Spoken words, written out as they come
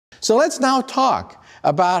So let's now talk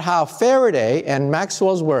about how Faraday and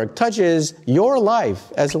Maxwell's work touches your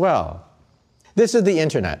life as well. This is the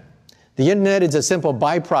internet. The internet is a simple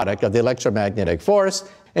byproduct of the electromagnetic force,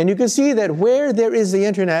 and you can see that where there is the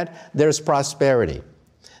internet, there's prosperity.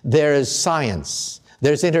 There is science,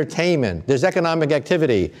 there's entertainment, there's economic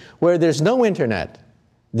activity. Where there's no internet,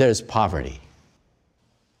 there's poverty.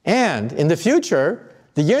 And in the future,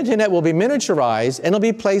 the internet will be miniaturized and it'll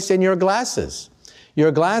be placed in your glasses.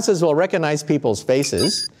 Your glasses will recognize people's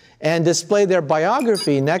faces and display their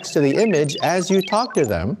biography next to the image as you talk to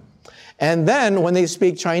them. And then when they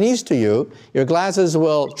speak Chinese to you, your glasses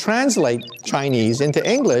will translate Chinese into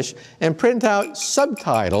English and print out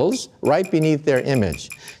subtitles right beneath their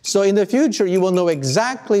image. So in the future, you will know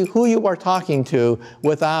exactly who you are talking to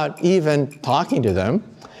without even talking to them.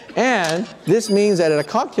 And this means that at a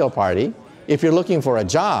cocktail party, if you're looking for a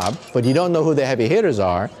job, but you don't know who the heavy hitters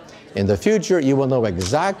are, in the future, you will know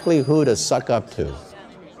exactly who to suck up to.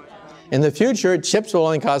 In the future, chips will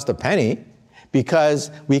only cost a penny because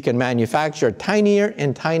we can manufacture tinier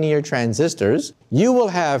and tinier transistors. You will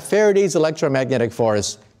have Faraday's electromagnetic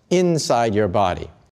force inside your body.